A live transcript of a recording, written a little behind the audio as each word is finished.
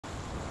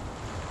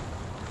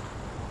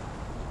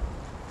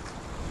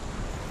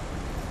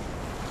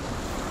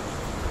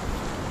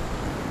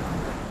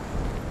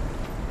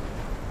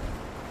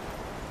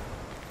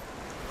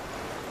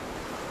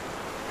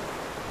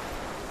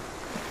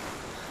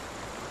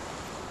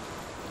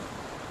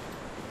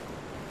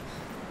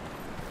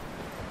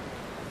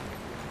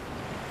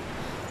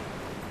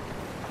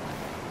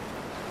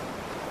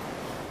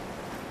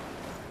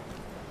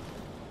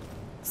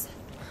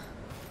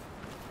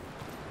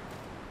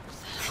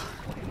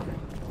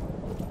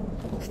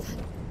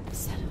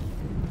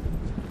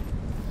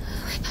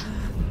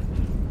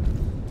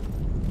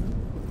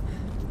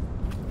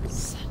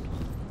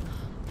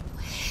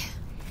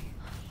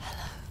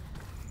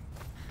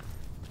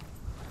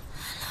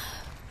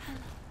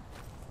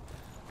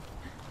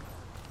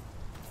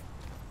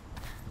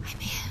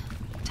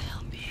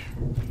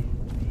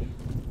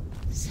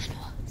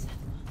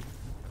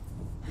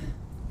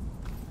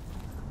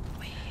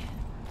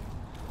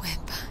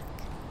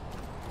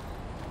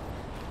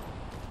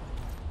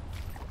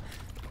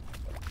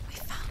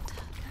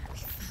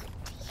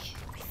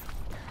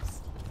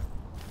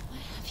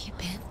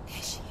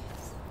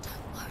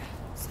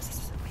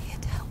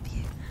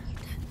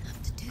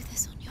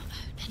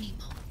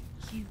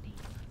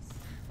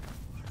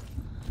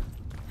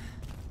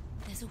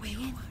There's a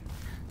way in.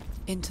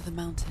 Into the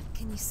mountain.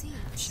 Can you see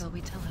it? Shall we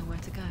tell her where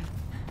to go?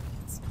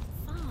 It's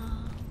not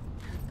far.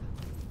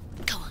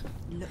 Go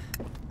on. Look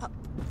up.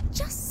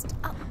 Just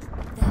up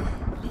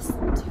there.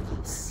 Listen to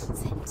us.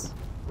 That's it.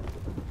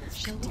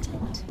 Shall we tell her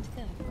where to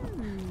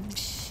go?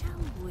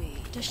 Shall we?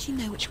 Does she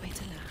know which way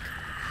to look?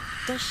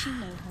 Does she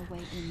know her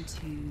way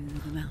into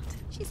the mountain?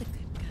 She's a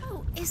good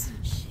girl,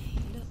 isn't she?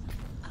 Look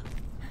up.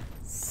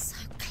 So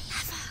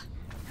clever.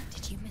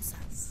 Did you miss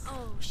us?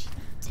 Oh, she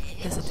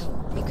did. There's a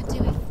door. You can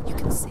do it. You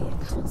can see it.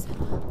 Come on,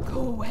 Senua.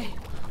 Go away.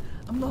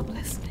 I'm not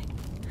listening.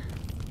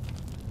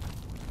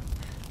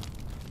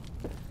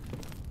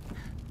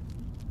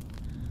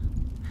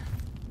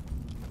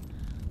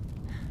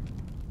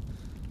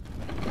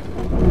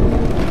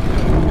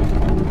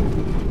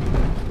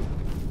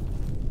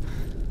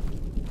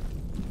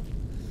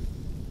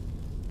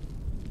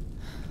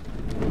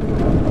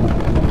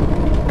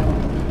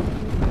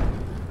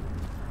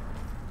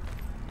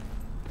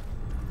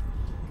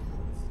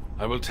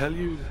 I will tell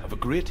you of a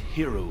great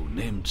hero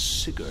named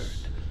Sigurd,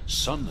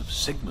 son of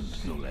Sigmund,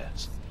 no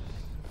less.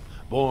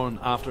 Born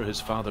after his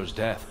father's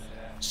death,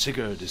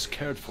 Sigurd is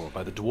cared for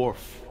by the dwarf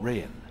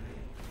Rain.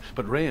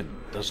 But Rain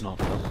does not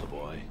love the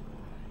boy.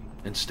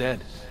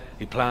 Instead,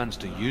 he plans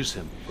to use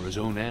him for his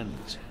own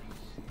ends.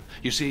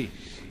 You see,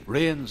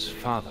 Rain's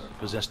father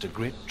possessed a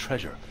great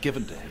treasure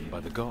given to him by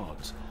the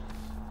gods.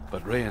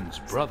 But Rain's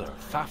brother,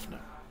 Fafnir,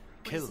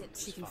 killed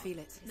his She can father. feel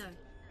it. No.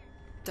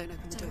 Don't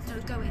open the door.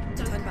 Don't go in.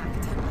 Don't. Turn back.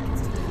 Turn back.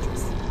 It's too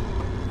dangerous.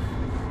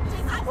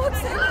 What's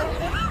in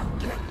there?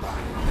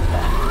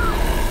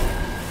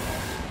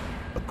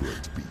 A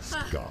great beast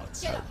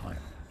guards Helheim.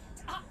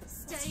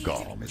 Stay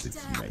Garm is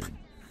its down. name,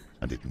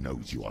 and it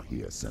knows you are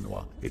here,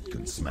 Senua. It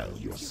can smell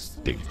your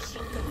stink.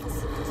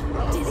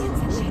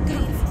 Dillian's in there.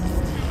 Go.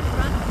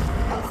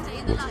 Run. Stay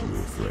in the What are you light.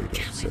 afraid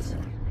of,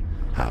 Senua?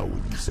 How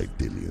will you save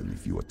Dillian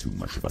if you are too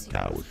much of a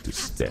coward to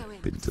step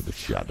into the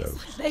shadow?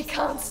 They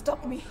can't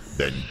stop me.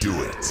 Then do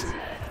it!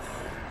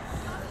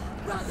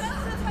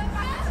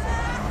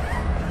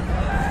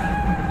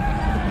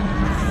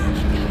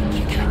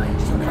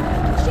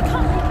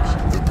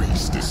 The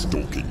beast is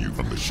stalking you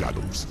from the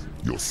shadows.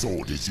 Your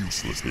sword is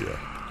useless here.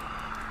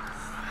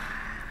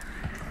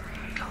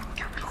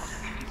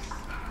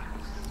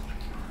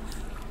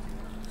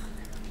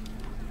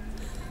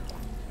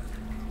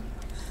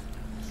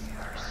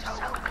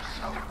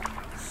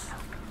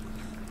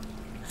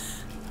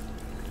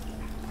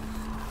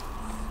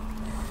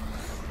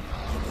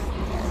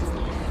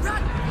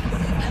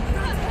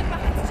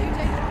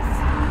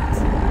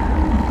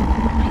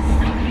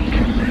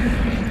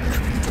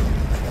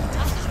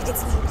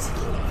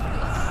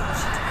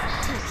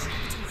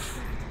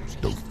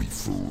 Don't be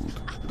fooled.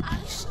 The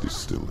beast is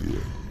still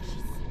here.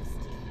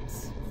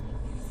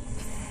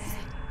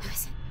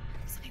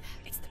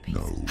 No,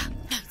 No,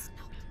 it's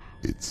not.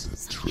 it's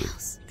a trick.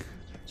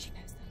 She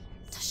knows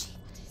that. Does she?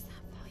 What is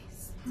that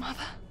voice?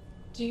 Mother,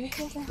 do you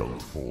hear that?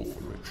 Don't fall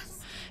for it.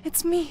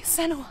 It's me,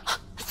 Senua.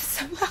 It's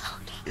so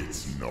loud.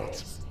 It's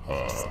not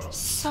her.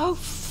 So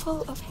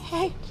full of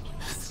hate.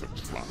 It's a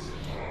trap.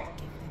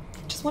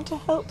 I just want to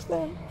help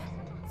them.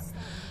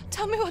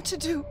 Tell me what to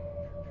do.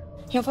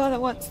 Your father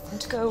wants them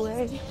to go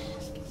away,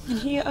 and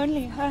he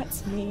only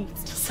hurts me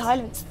to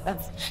silence them.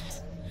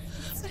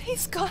 But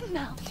he's gone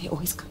now. They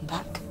always come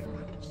back.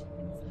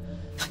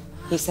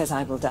 He says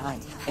I will die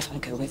if I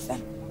go with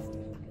them.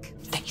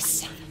 They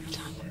say that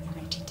I'm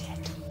already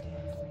dead.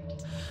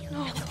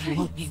 No, And they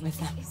want me with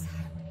them.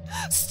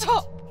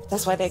 stop!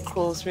 That's why they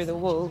crawl through the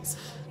walls.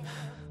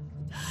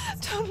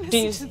 Don't Do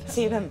you listen to them.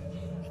 see them?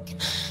 Do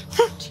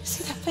you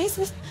see their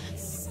faces?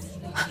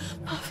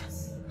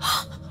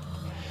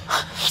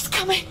 He's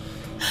coming.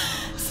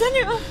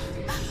 Senua,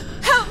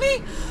 help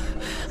me!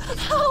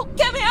 Help!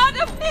 Get me out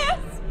of here!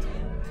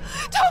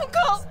 Don't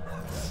go!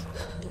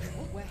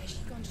 Where has she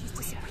gone? She's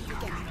disappeared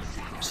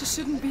again. She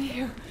shouldn't be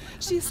here.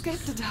 She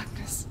escaped the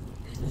darkness.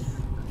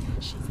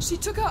 She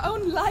took her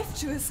own life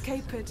to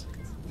escape it.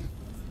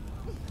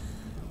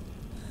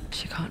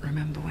 She can't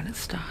remember when it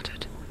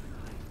started.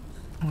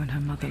 When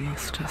her mother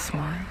lost her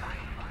smile.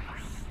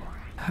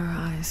 Her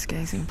eyes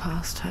gazing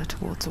past her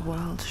towards a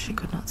world she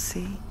could not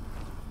see.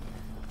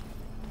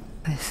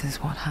 This is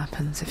what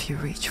happens if you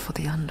reach for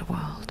the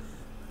underworld,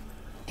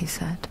 he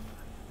said.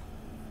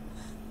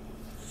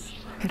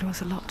 It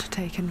was a lot to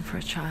take in for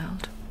a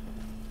child.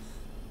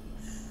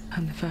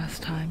 And the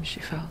first time she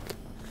felt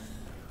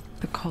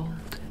the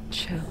cold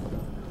chill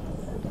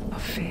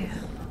of fear.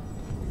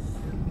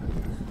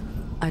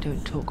 I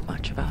don't talk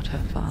much about her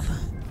father.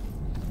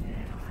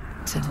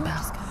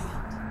 Sinbad.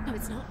 No,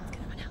 it's not. It's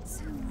going to run out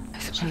soon. I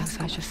suppose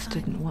I just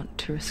didn't want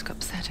to risk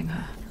upsetting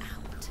her.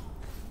 Out.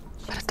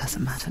 But it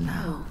doesn't matter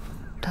now,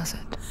 does it?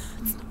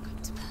 It's not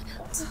going to burn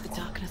out. The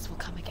darkness will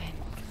come again.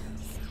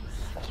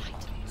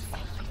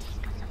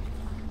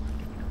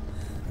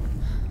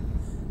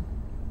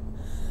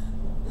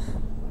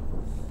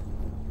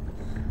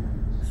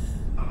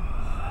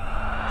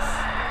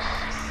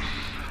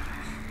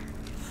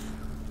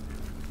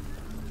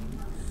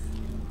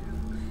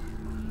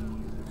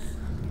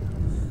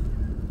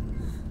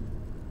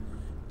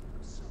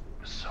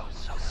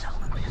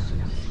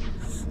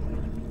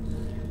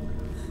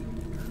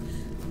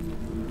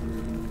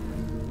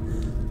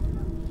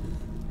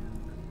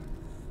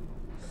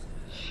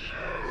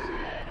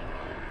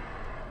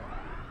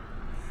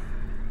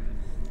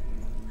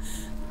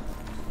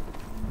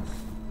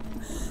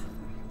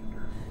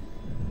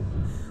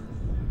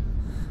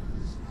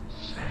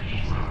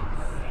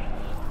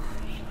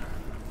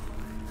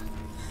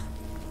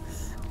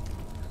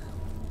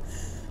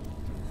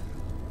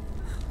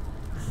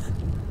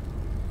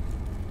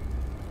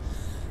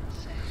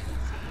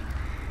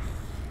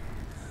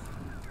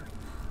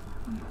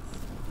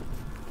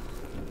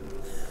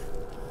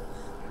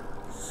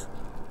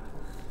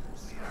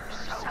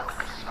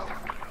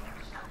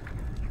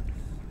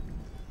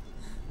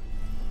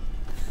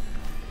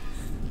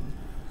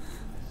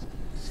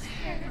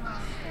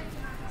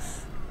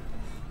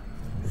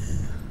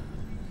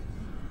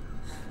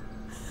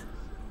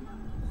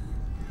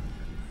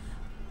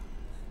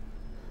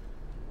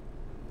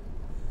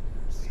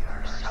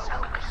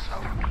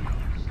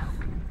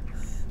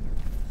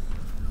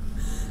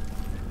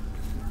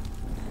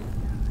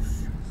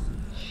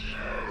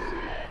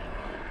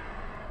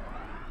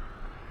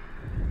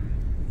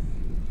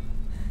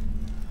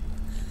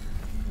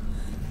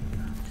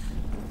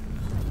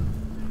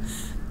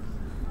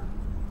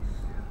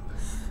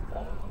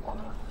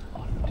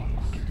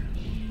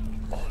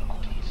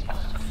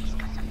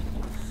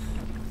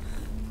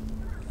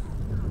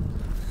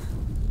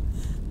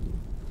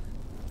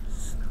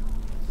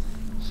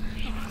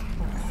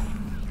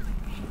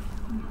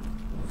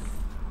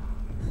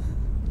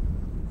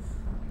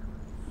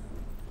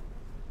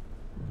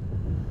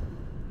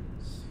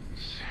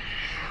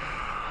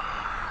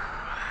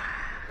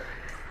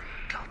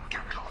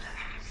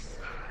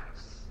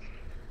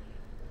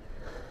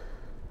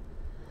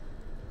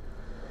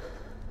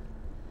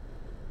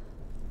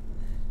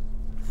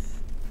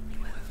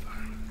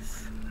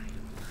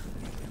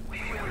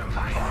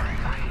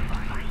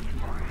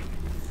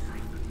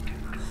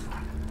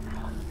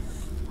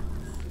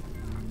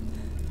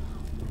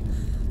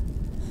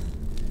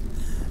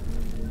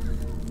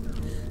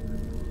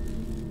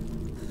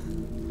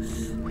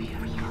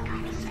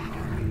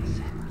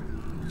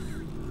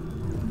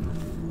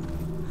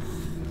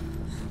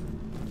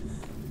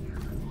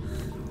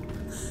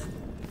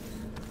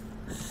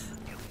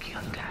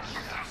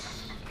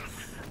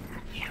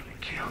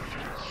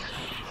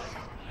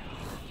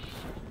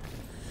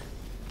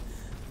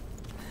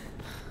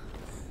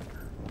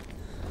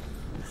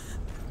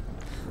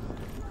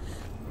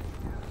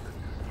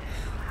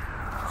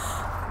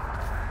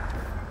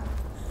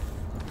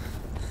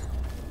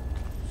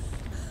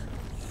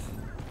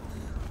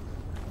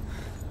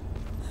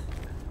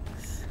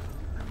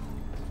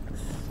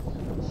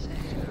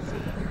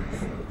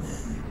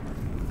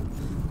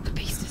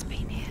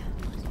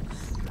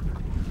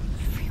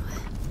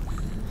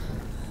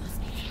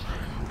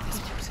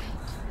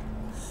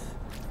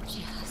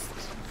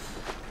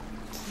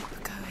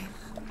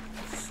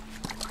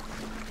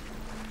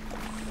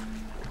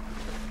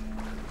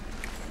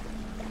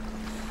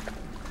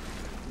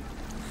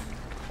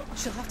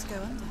 She'll have to go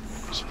under.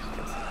 She can't.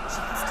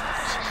 She has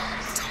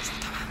to. She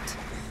can't. Go out.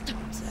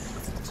 Don't.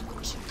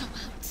 Go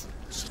out.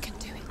 She can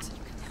do it.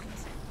 You can do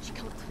it. She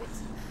can't do it.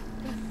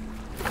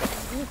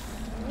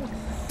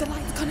 The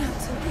light's gone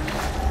out.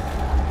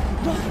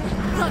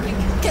 Run.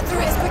 Get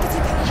through it as quick as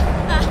you can.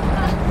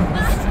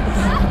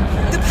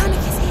 The panic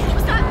is here. What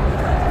was that?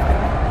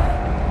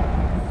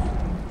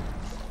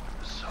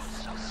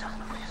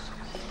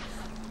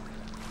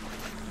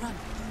 Run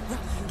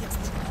and get to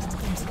the light.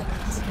 Stop.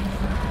 Stay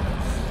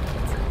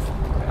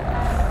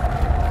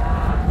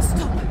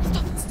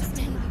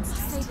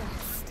there.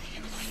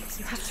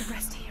 You have to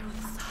rest here on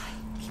the side.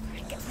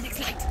 Get to the next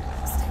light.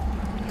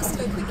 Let's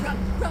go quick. Run.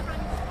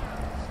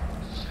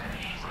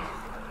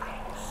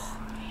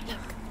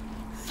 Look.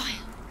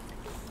 Fire.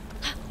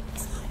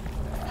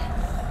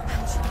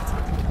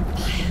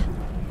 Fire.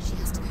 She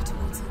has to go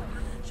towards it.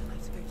 She'll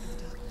have to go through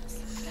the darkness.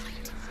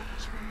 Light.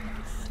 She won't make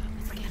it through the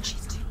darkness again.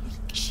 She's too weak.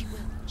 She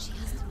will. She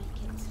has to make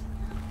it.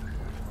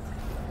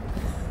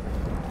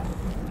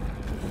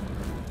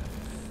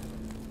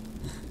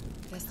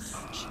 There's the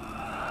torch. You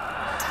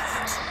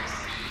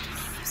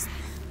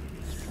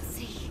can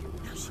see.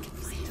 Now she can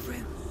find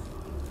through.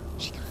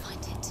 She can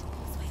find it.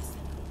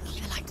 Look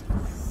at the light.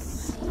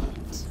 See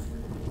it.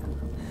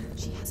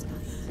 She has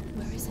none.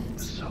 Where is it?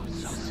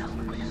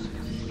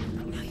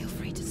 Now you're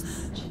free to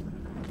search.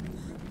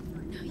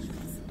 Now you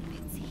can see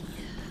it's here.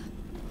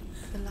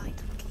 The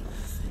light will keep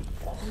us safe.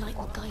 The light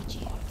will guide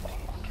you.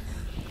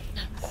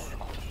 No.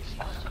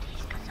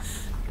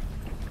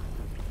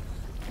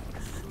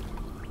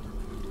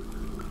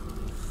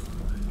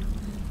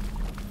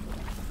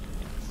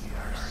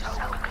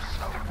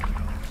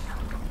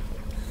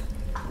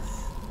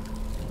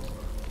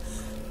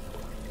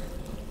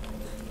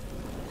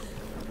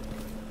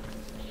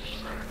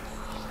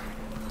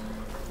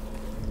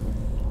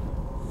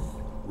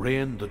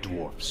 Rain the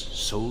dwarf's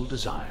sole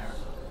desire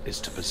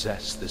is to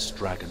possess this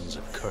dragon's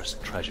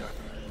accursed treasure,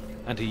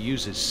 and he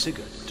uses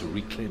Sigurd to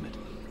reclaim it.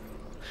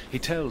 He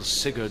tells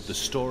Sigurd the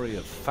story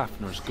of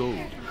Fafnir's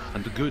gold,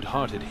 and the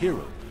good-hearted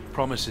hero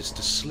promises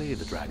to slay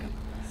the dragon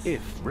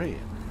if Rain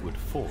would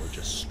forge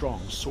a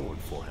strong sword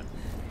for him.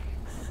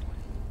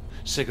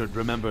 Sigurd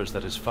remembers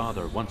that his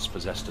father once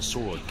possessed a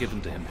sword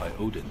given to him by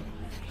Odin.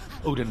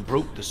 Odin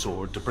broke the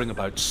sword to bring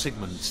about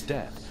Sigmund's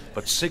death,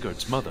 but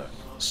Sigurd's mother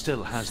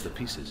still has the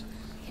pieces.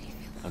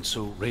 And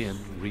so Rain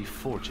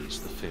reforges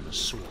the famous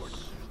sword.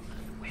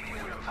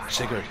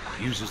 Sigurd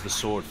uses the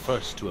sword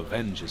first to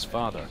avenge his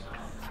father,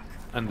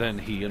 and then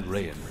he and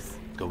Rain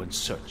go in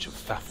search of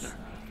Fafnir.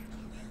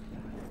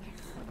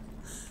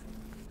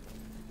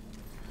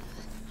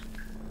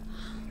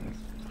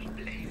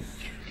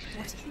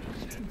 What are you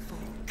waiting for?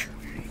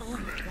 Come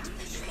on, what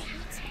the shit?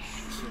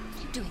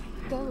 Keep doing.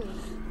 Go.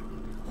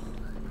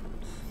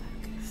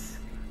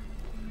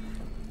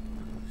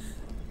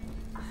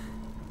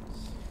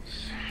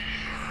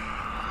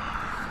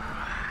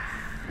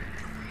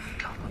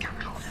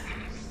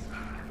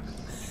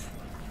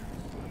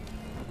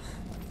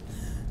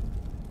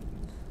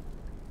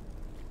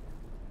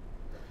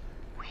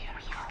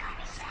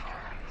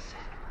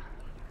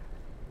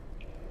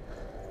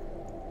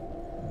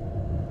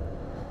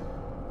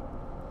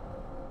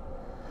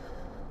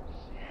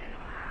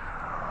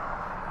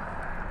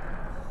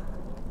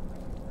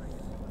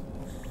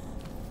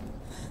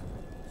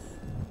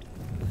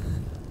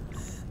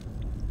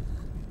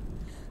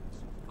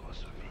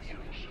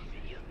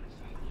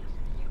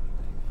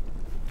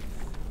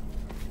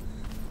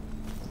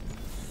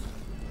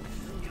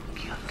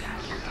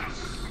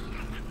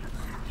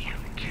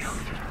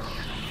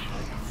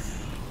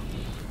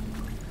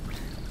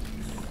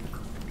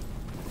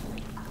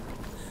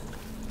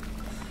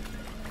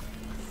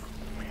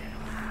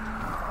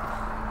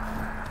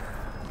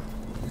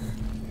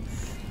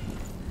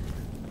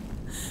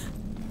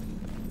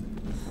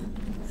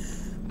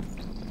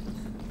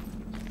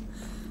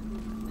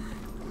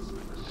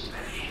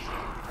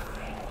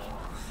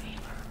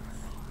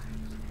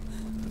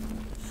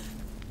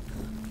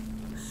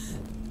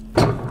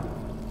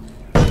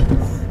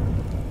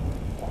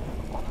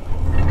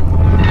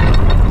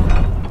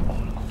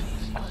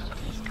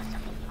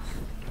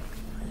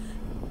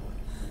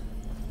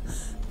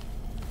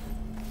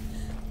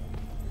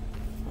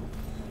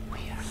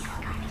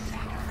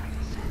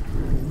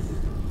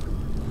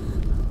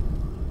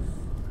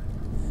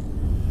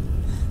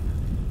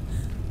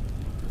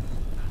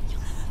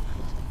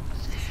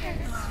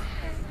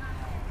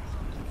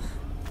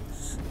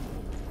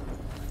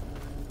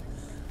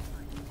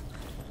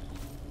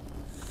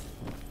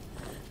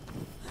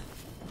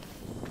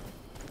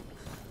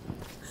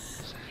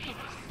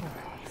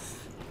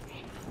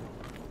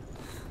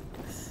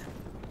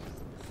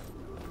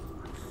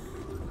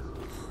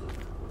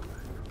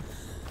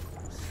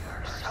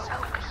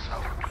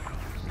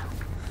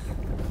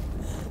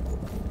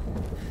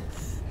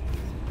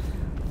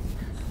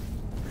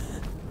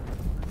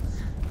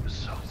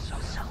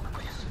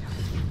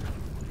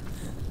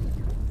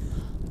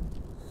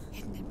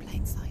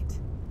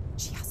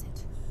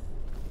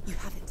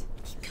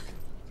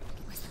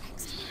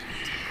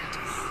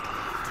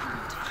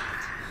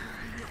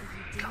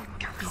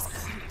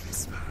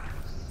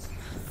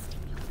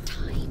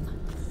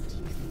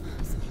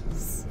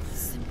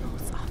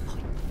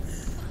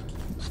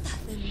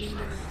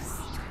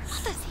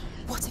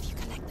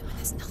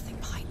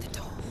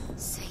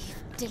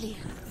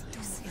 Dillian,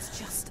 this is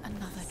just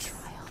another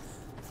trial.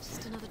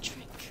 Just another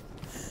trick.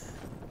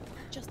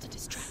 Just to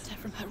distract her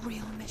from her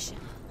real mission.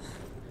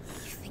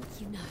 You think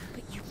you know,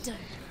 but you don't.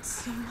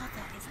 Your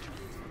mother is dead.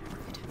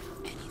 You don't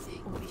know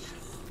anything. Or is she?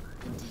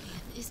 And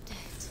Dillian is dead.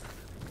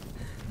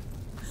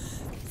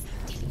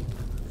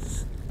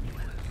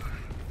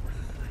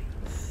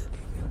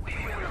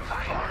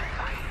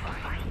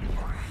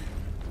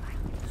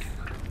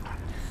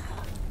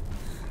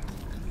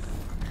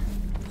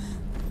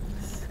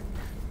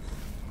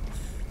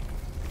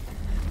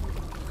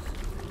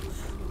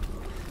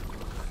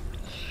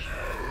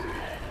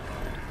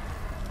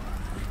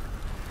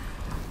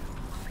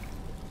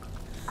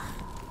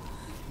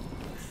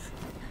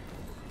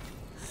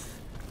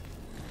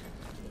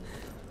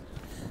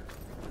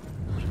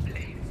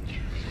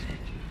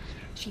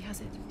 She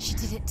has it. She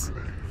did it.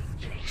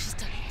 She's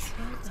done it.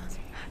 Well done.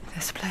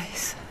 This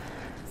place.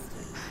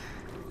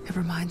 It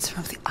reminds her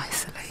of the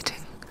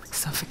isolating,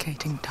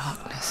 suffocating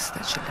darkness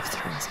that she lived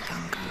through as a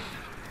young girl.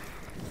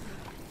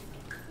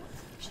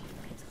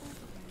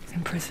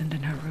 Imprisoned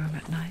in her room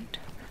at night.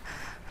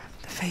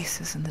 The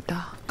faces in the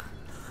dark,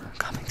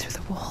 coming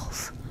through the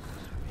walls.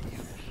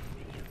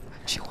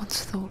 She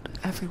once thought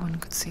everyone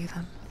could see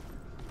them.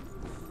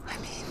 I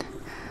mean,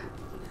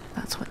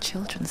 that's what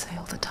children say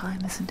all the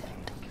time, isn't it?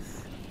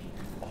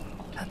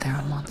 That there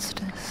are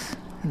monsters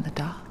in the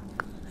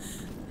dark.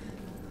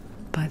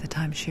 By the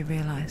time she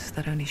realized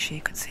that only she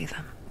could see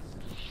them,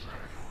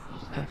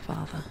 her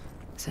father,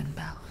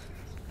 Zinbel,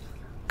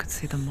 could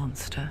see the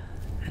monster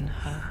in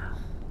her.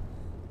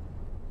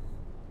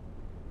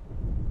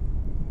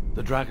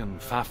 The dragon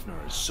Fafnir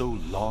is so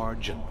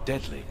large and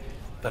deadly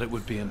that it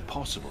would be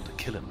impossible to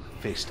kill him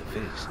face to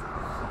face.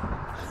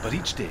 But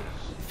each day,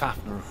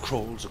 Fafnir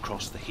crawls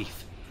across the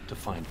heath to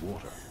find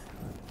water.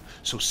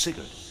 So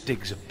Sigurd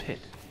digs a pit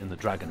in the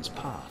dragon's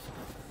path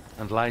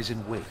and lies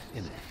in wait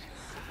in it.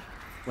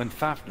 When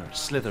Fafnir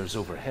slithers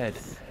overhead,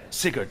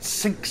 Sigurd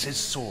sinks his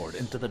sword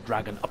into the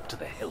dragon up to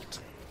the hilt.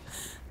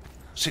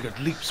 Sigurd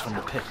leaps from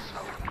the pit,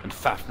 and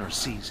Fafnir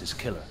sees his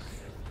killer.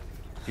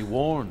 He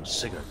warns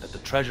Sigurd that the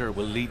treasure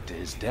will lead to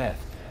his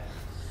death,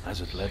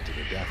 as it led to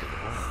the death of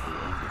all who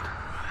owned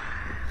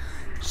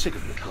it.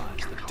 Sigurd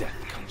replies that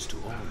death comes to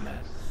all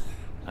men,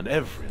 and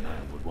every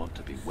man would want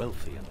to be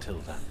wealthy until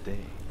that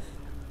day.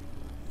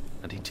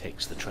 And he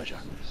takes the treasure.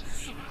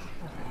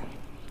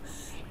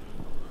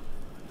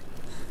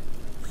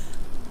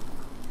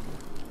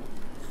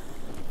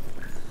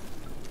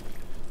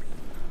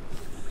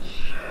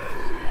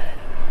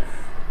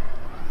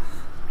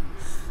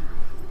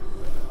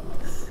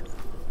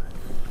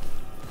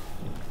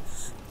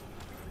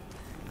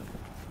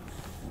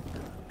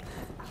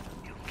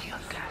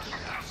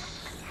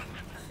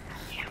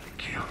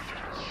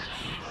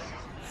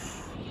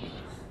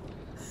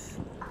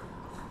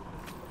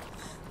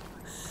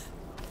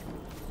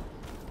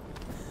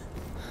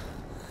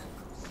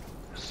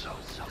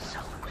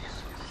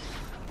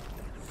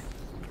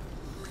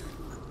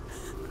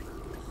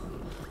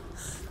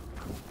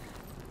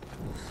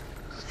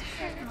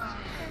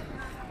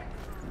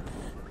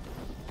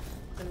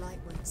 The light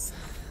won't save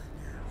her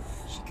now.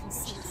 She can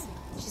see it.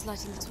 She's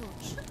lighting the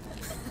torch.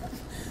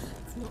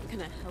 It's not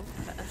gonna help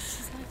her.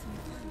 She's lighting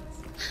the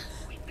torch.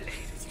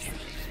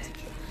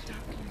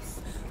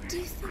 Do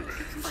you think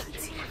you can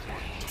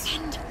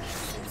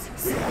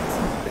see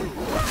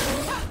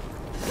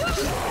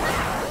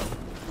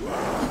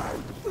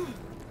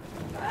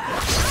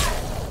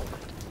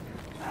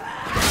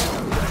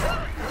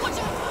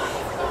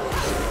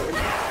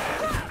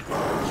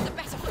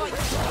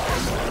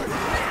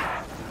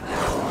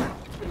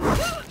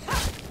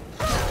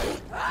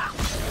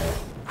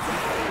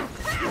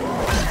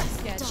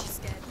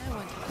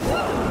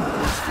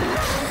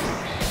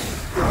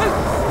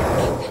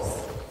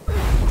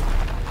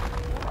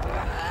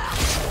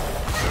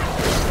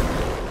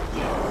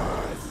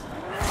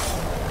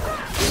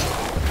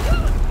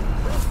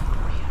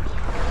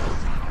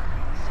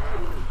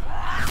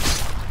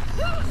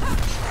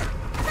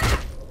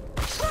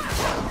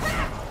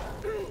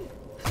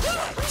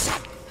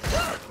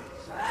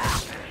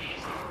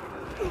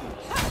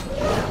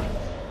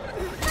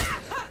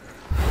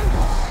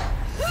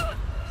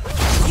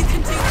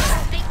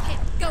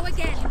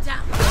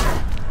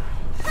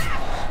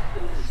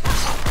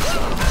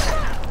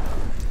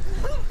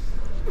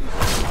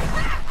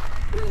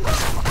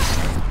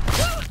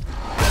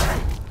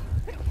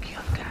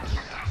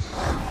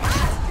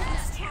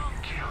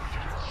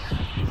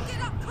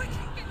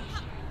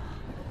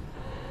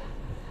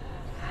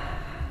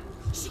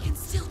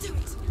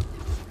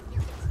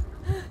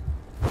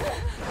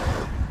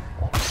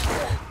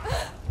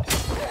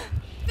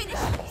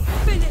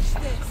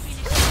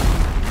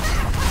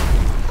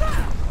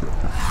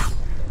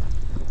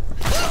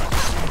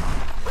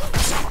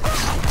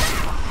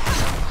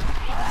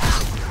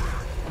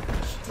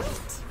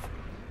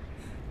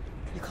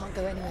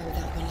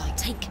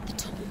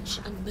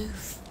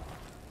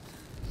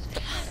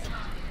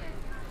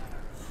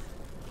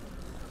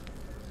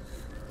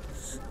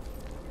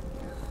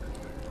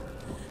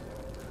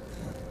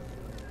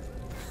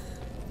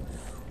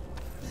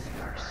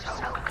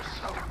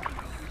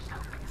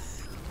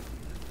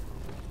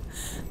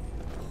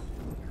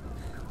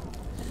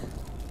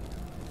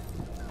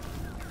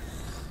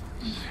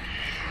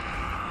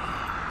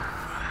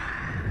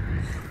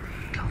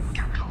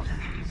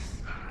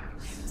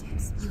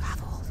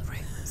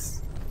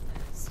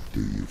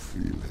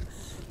feel it.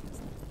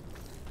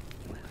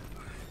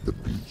 The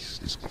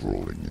beast is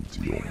crawling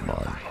into your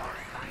mind,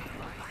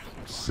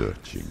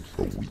 searching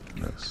for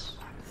weakness.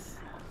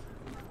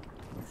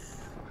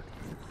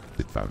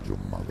 It found your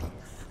mother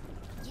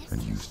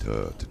and used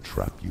her to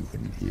trap you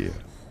in here.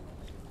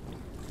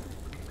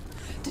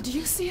 Did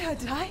you see her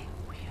die?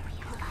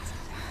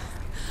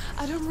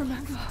 I don't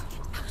remember.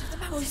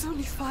 I was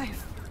only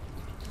 5.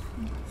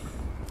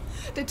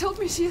 They told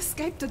me she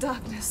escaped the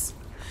darkness,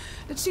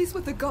 that she's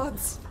with the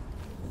gods.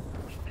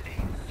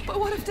 But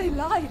what if they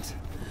lied?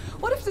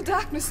 What if the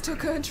darkness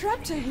took her and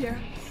trapped her here?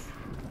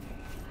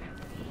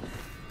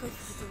 Go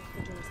through the door.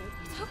 The door's open.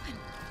 It's open.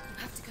 You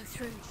have to go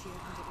through.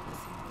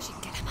 She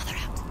can get her mother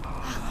out.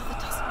 Her mother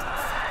doesn't.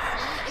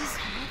 Where is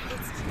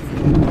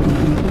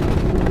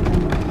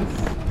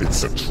her?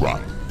 It's a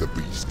trap. The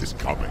beast is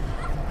coming.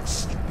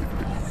 Stupid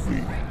little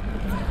thing.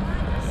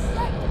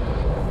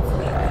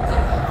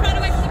 Run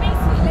away from the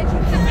beast. We let you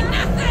have for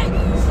nothing.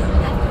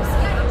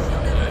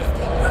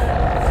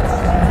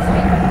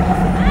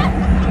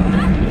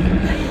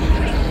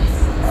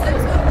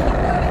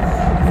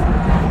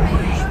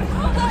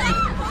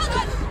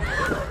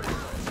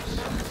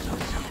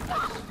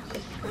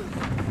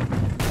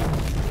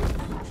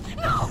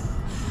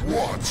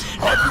 What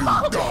have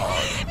you done?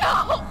 No!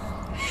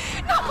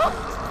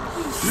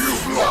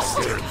 You've lost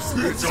it!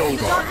 It's over!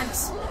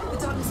 The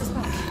darkness is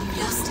back.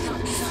 You've lost him.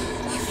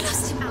 You've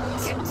lost him.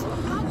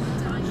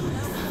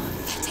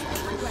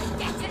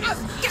 Get it out!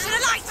 Get in the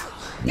light!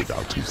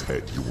 Without his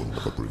head, you will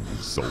never bring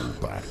his soul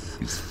back.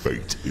 His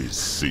fate is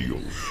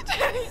sealed.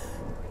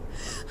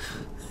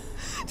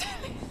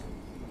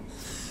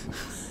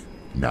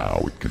 Now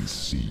it can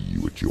see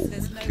you at your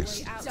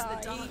weakest.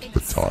 The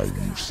time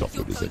you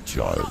suffered as a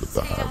child at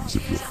the hands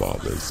of your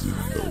father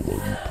Zindo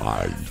while you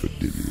pined for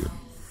Dillion.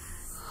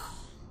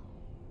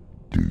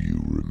 Do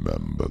you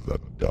remember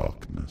that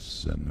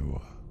darkness,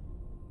 Senua?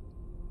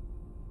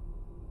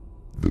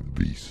 The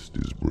beast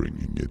is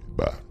bringing it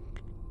back.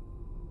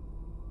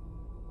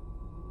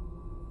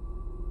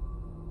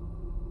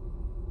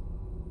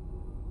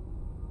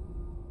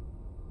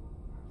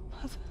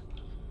 Mother,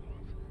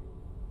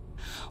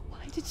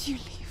 why did you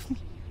leave me?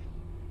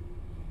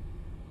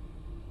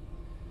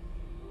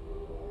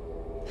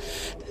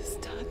 This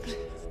darkness,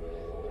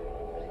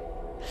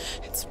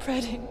 it's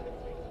spreading.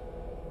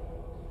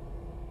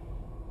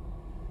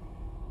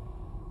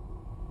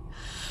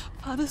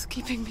 Father's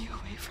keeping me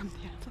away from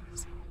the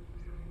others.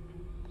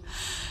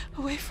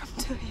 Away from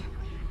Dillion.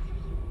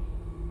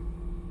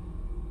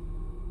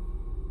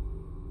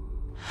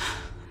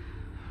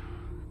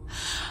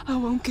 I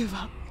won't give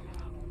up.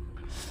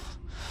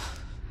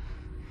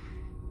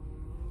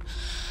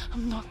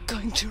 I'm not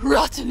going to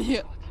rot in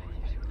here.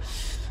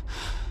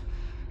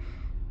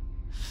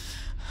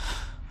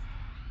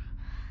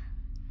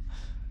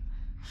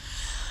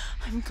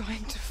 I'm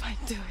going to find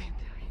Dillion.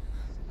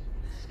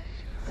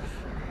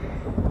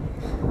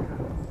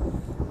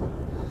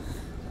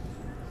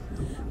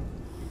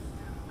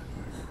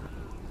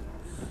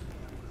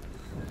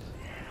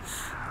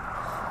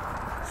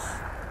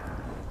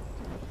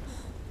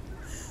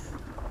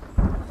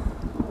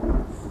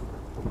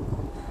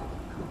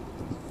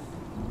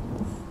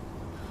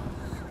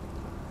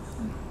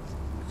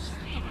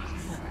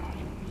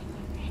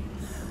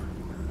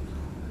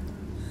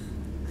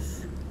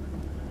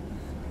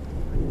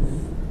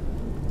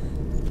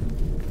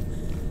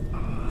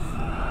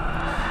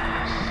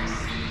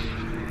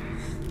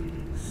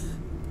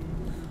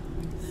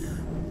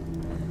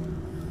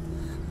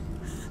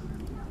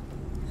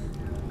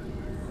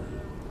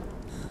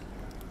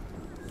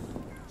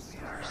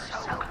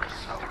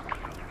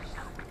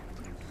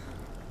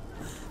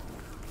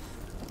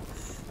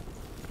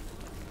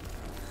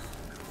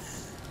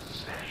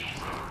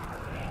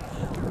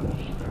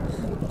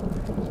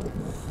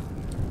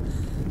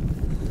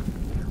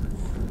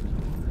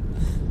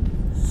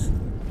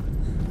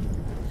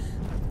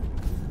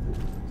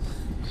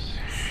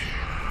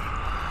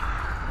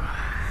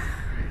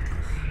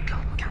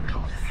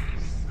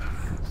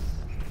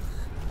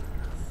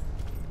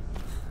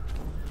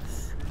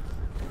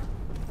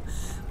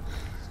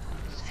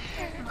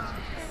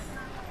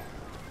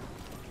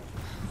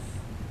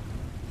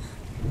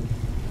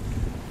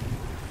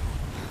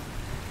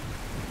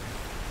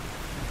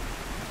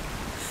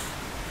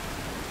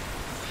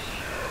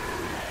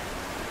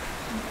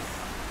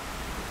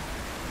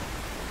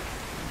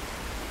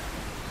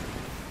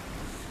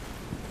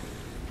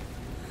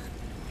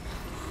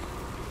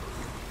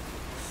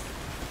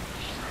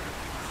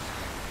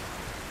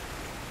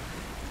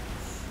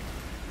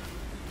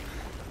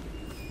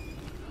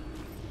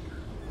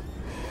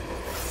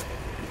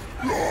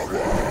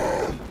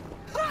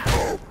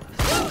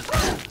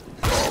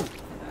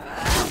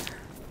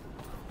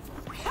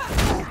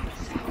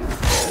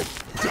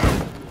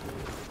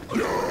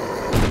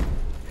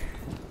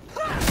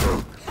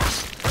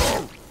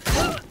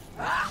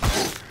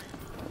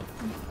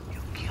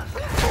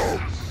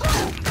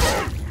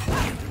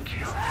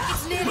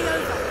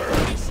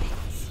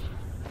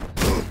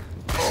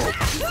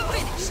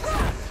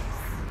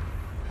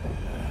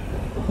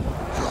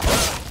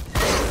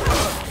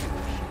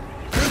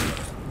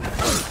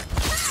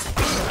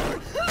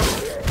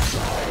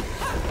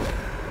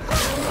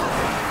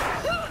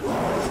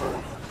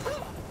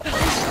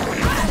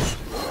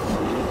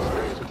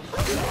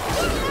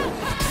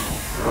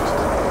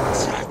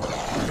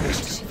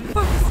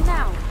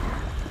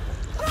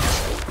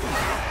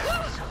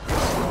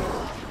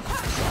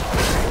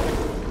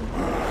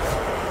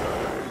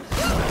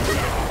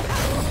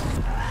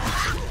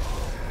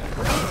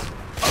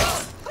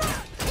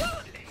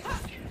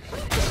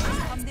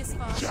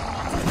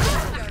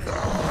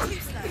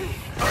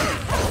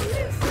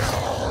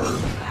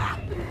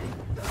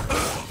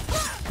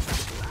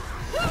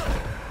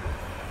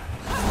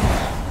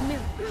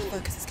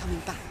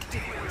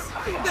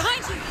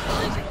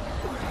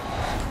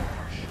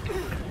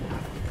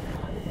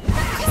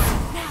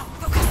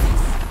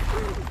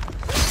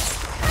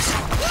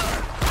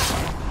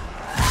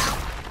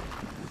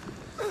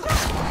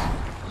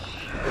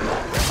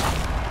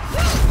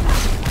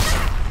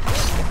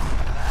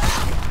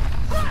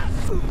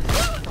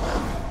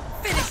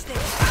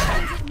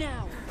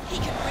 He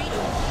can read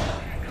all.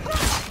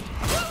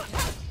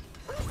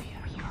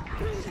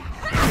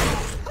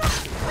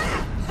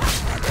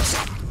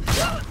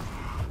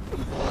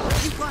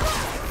 You won.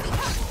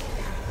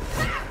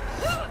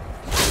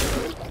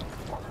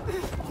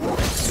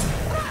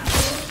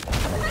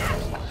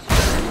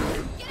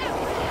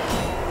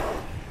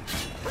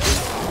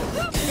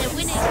 They're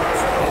winning.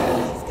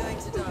 He's going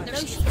to die. No,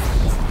 she isn't.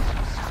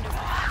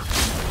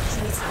 She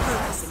needs to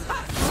focus him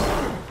back.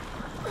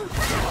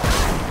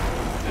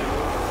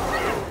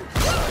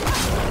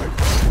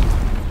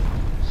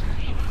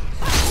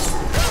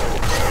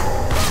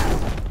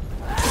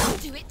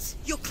 Do it.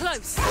 You're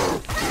close.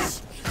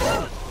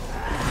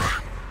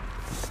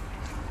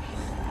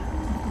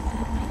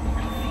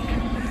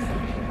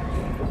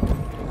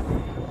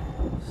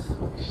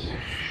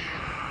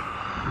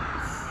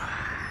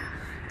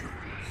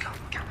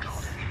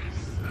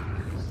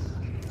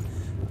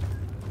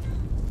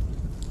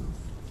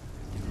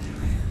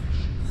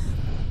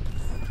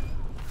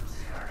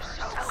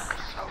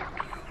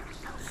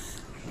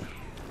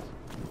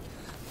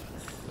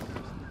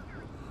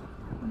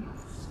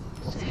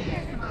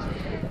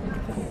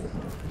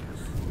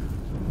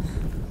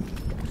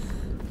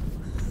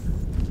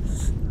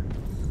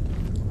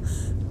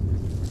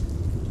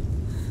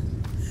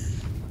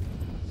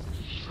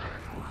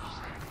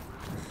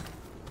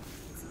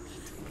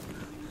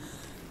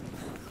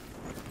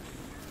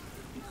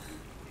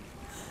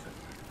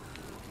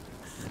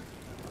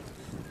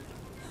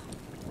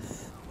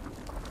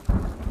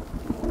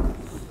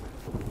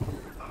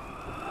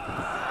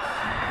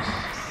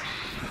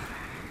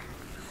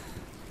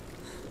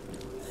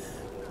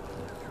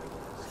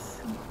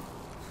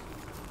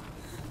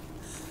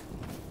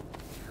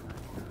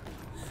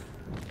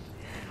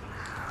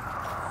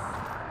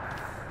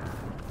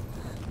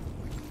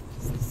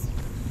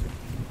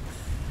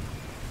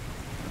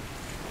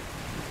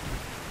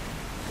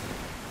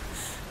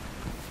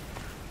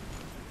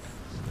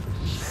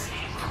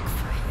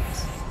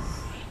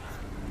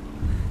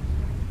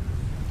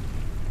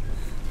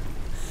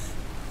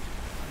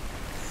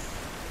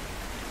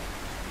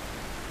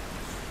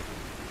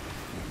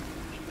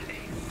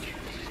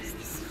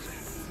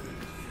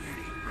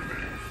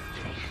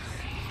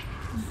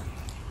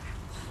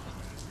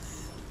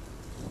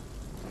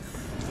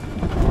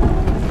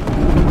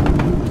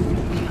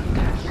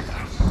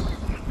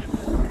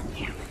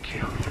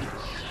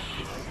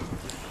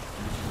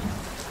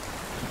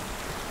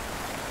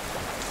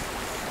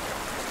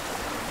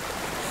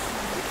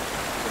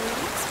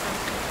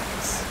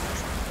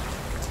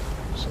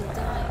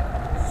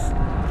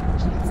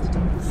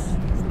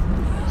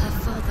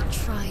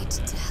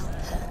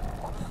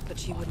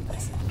 She wouldn't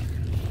listen.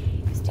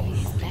 He was doing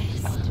his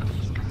best.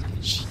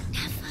 She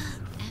never,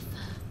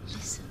 ever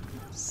listens.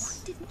 Why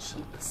didn't she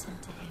listen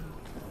to him?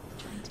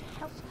 Trying to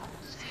help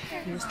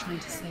her. He was trying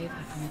to save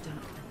her from the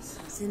darkness.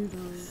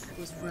 Zinbel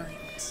was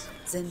right.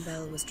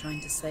 Zinbel was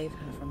trying to save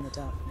her from the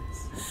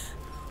darkness.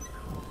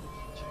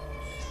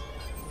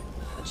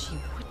 But she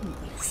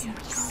wouldn't listen.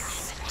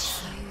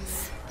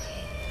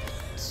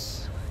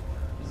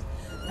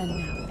 And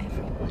now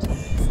everybody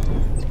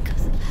listens.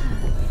 Because of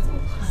her.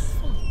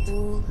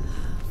 All her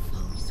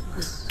fault.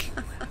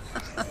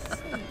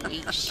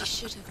 She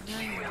should have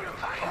known.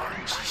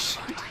 She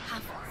should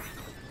have.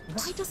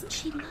 Why doesn't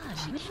she learn?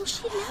 When will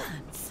she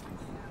learn?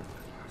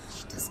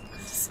 She doesn't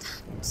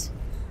understand.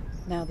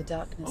 Now the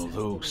darkness.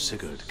 Although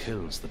Sigurd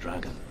kills the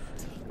dragon,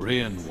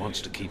 Rayan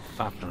wants to keep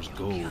Fafnir's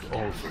gold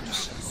all for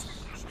himself.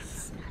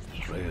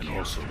 Rayan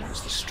also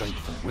wants the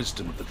strength and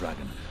wisdom of the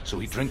dragon, so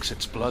he drinks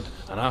its blood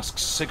and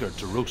asks Sigurd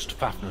to roast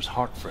Fafnir's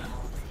heart for him.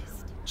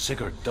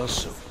 Sigurd does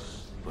so,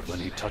 but when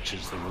he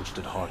touches the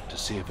roasted heart to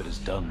see if it is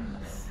done,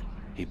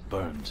 he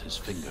burns his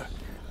finger.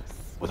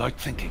 Without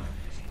thinking,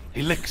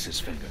 he licks his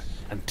finger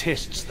and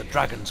tastes the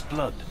dragon's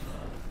blood.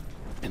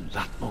 In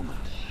that moment,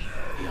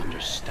 he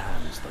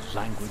understands the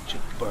language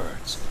of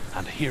birds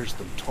and hears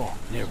them talk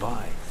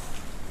nearby.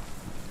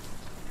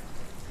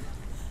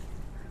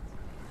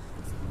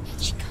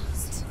 She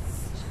can't.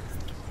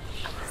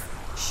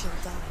 She'll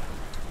die.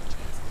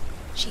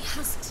 She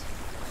has to.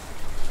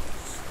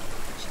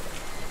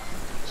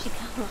 She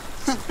cannot.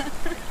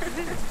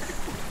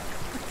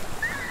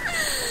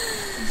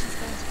 She's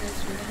going to go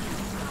through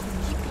anything.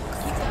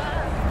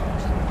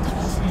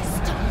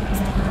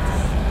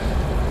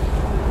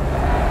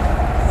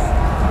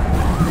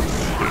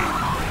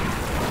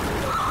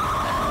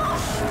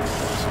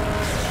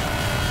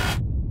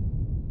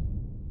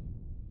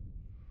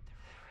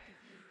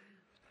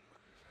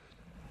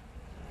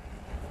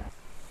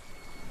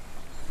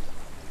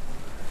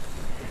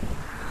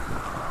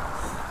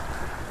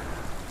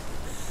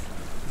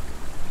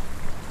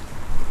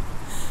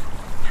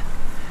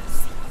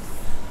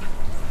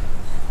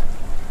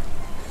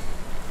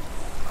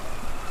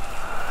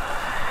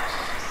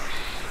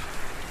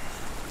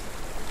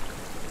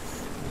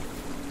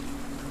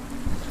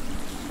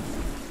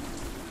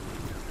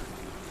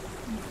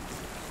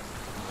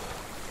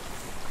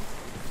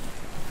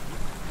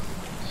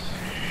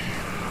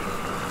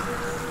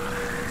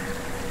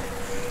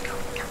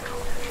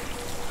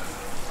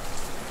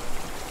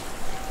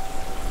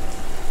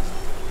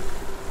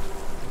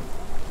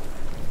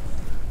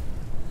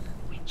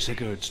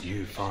 Sigurd's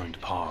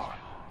newfound power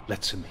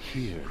lets him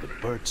hear the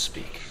birds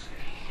speak,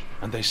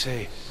 and they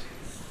say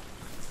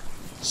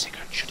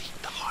Sigurd should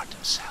eat the heart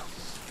himself.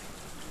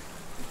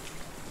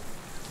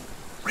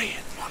 Rain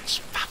wants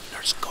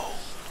Fafnir's gold.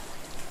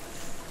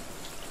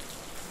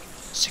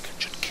 Sigurd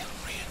should kill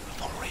Rain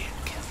before Rain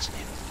kills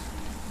him.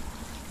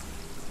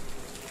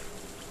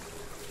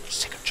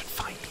 Sigurd should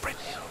find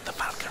Brynhild the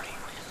Valkyrie,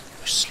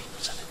 who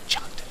sleeps an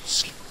enchanted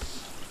sleep.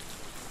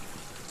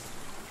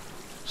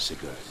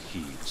 Sigurd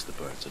heeds the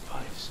bird's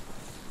advice.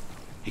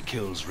 He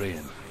kills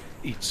Rain,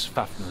 eats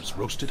Fafnir's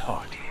roasted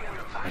heart,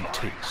 and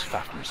takes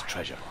Fafnir's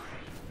treasure.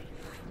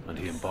 And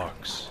he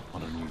embarks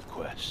on a new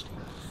quest,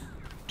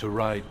 to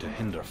ride to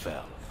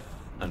Hinderfell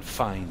and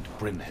find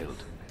Brynhild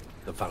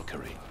the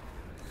Valkyrie.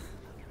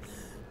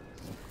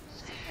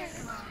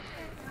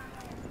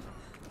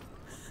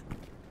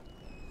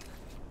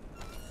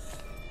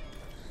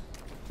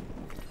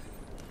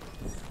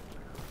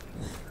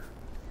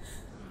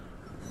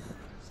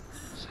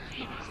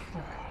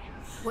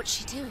 What's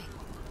she doing?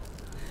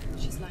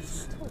 She's lighting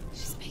a torch.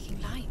 She's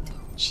making light.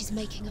 She's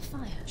making a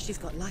fire. She's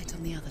got light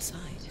on the other side.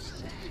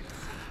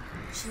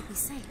 She'll be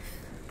safe.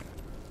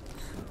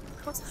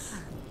 What's her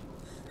plan?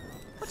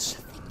 What's she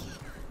thinking?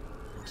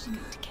 She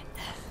need to get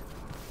there.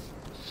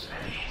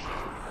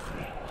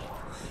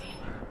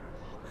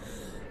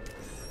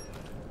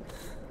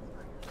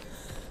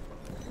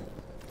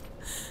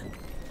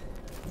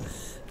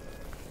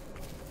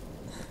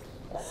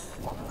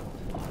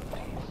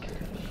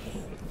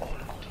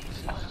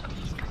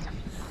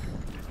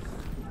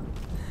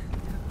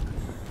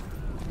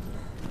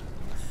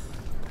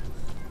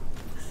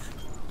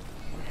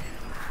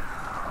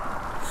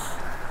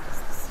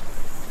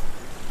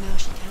 Now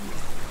she can go.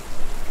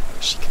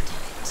 She can do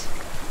it.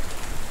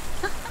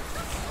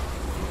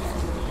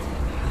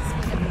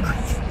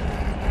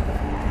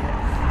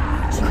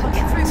 She can't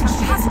get through, but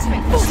she has to.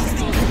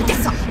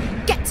 Get up!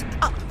 Get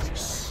up!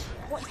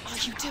 What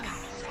are you doing?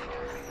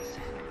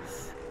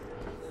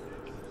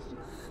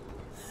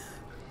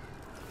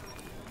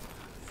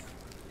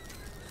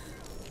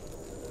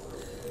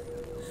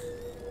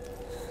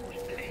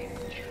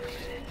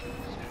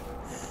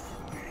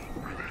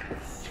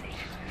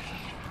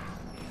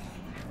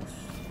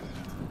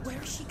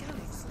 Where is she going?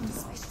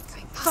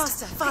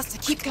 Faster, faster,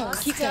 keep going,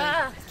 keep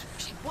going.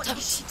 What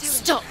is she doing?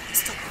 Stop!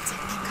 Stop it.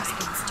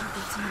 Stop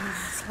beating the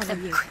noise. Follow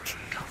you. Quick.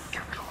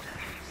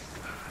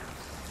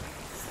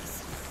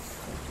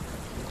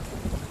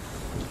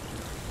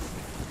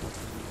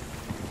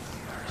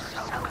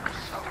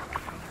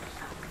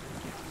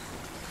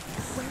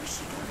 Where is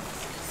she going?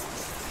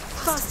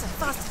 Faster,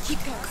 faster,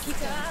 keep going, keep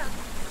going.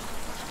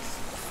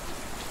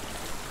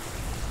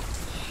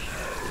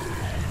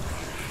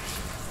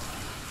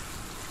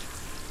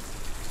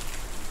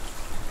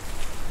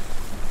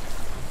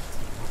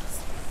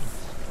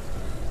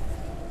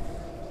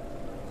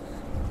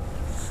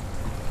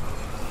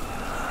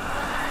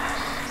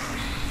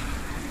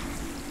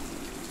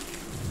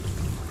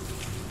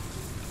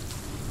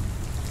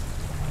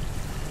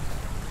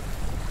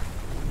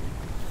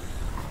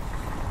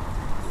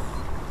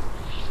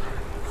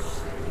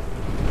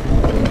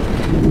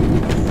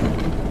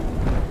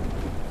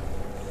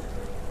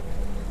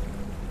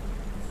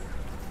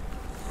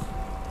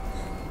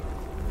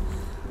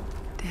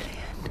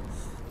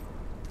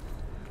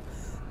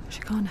 She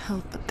can't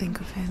help but think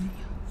of him.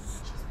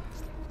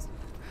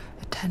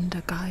 A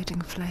tender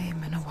guiding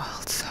flame in a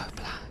world so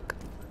black.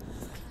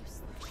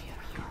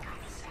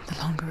 The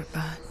longer it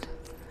burned,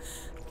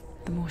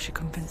 the more she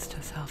convinced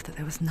herself that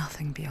there was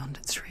nothing beyond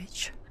its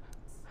reach.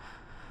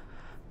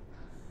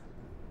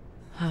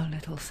 How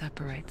little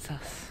separates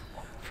us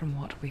from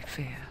what we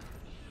fear.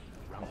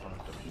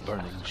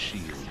 Burning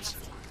shields.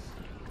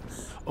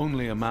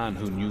 Only a man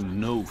who knew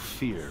no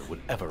fear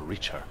would ever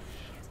reach her.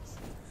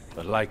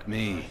 But like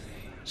me,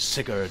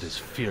 Sigurd is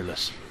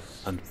fearless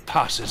and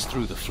passes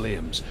through the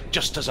flames,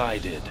 just as I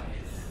did,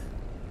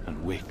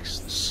 and wakes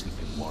the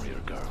sleeping warrior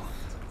girl.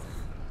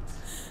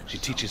 She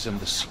teaches him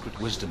the secret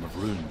wisdom of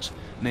runes,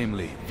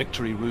 namely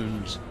victory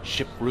runes,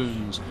 ship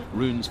runes,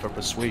 runes for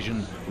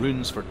persuasion,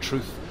 runes for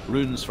truth,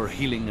 runes for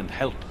healing and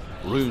help,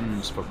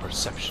 runes for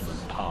perception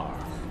and power.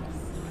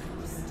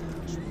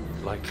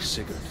 Like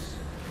Sigurd,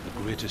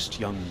 the greatest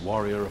young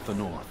warrior of the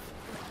North,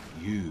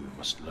 you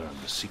must learn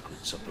the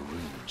secrets of the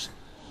runes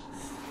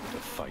to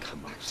fight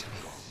amongst them.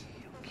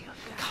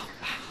 Come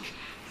back.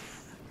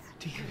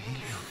 Do you hear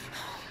me?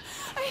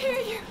 I hear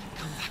you.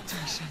 Come back to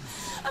me,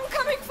 Senuas. I'm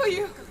coming for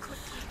you.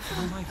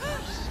 Follow my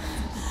voice.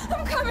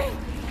 I'm coming.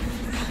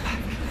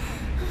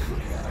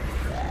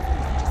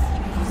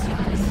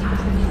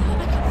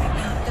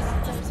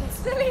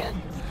 Cillian,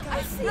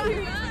 I see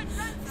you.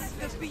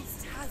 The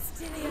beast has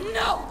Cillian.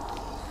 No,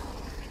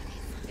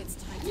 It's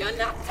time. you're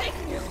not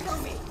taking it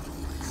from me.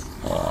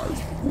 I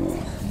warn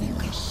you,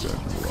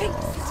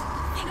 Senuas.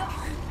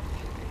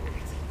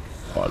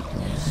 I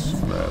can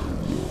smell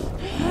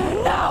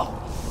your No,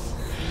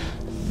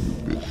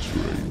 you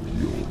betrayed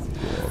your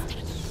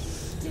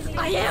god.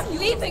 I am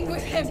leaving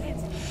with him.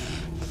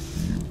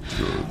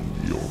 Turn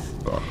your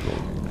back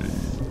on me.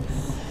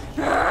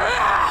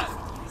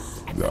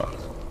 That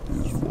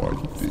is why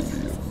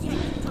Dillion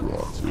will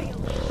rot it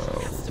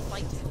now.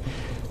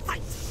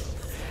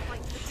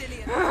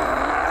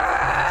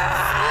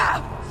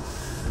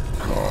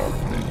 Come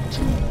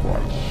into my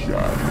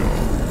shadow.